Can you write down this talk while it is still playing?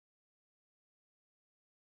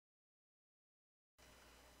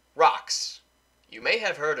Rocks. You may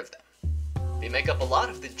have heard of them. They make up a lot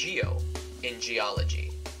of the geo in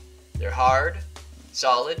geology. They're hard,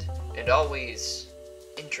 solid, and always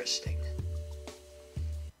interesting.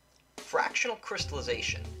 Fractional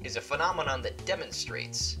crystallization is a phenomenon that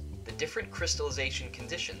demonstrates the different crystallization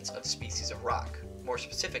conditions of species of rock, more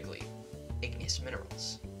specifically, igneous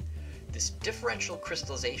minerals. This differential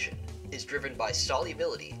crystallization is driven by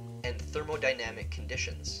solubility and thermodynamic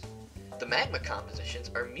conditions. The magma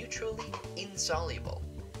compositions are mutually insoluble,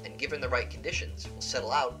 and given the right conditions, will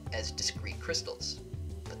settle out as discrete crystals.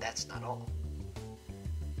 But that's not all.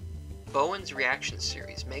 Bowen's reaction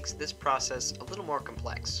series makes this process a little more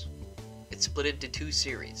complex. It's split into two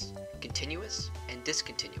series, continuous and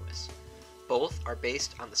discontinuous. Both are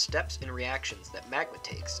based on the steps and reactions that magma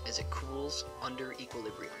takes as it cools under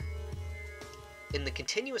equilibrium. In the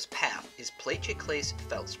continuous path is plagioclase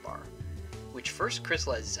feldspar, which first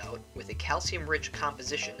crystallizes out with a calcium-rich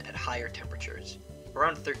composition at higher temperatures,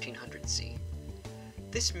 around 1300 C.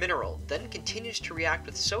 This mineral then continues to react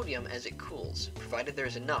with sodium as it cools, provided there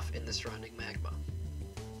is enough in the surrounding magma.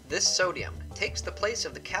 This sodium takes the place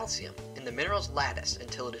of the calcium in the mineral's lattice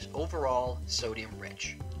until it is overall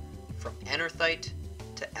sodium-rich, from anorthite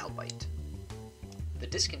to albite. The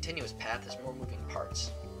discontinuous path has more moving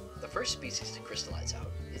parts. The first species to crystallize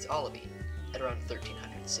out is olivine, at around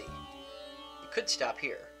 1300 C. You could stop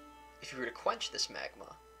here. If you were to quench this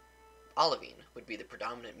magma, olivine would be the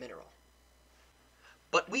predominant mineral.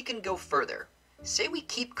 But we can go further. Say we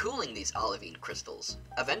keep cooling these olivine crystals.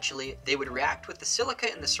 Eventually, they would react with the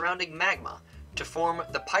silica in the surrounding magma to form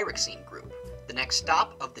the pyroxene group, the next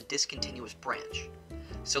stop of the discontinuous branch.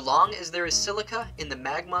 So long as there is silica in the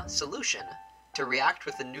magma solution to react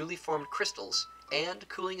with the newly formed crystals, and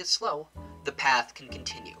cooling is slow, the path can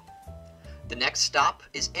continue. The next stop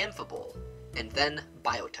is amphibole, and then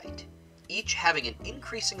biotite, each having an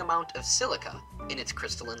increasing amount of silica in its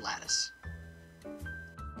crystalline lattice.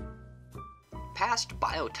 Past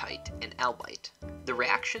biotite and albite, the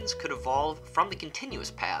reactions could evolve from the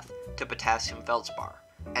continuous path to potassium feldspar,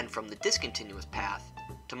 and from the discontinuous path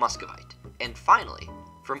to muscovite, and finally,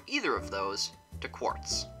 from either of those to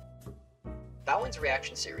quartz. Bowen's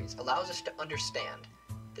reaction series allows us to understand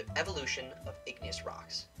the evolution of igneous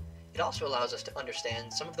rocks. It also allows us to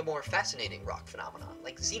understand some of the more fascinating rock phenomena,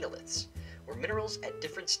 like xenoliths, where minerals at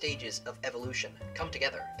different stages of evolution come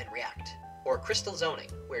together and react, or crystal zoning,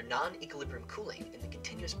 where non-equilibrium cooling in the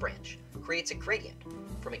continuous branch creates a gradient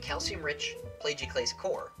from a calcium-rich plagioclase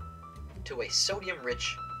core to a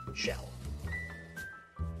sodium-rich shell.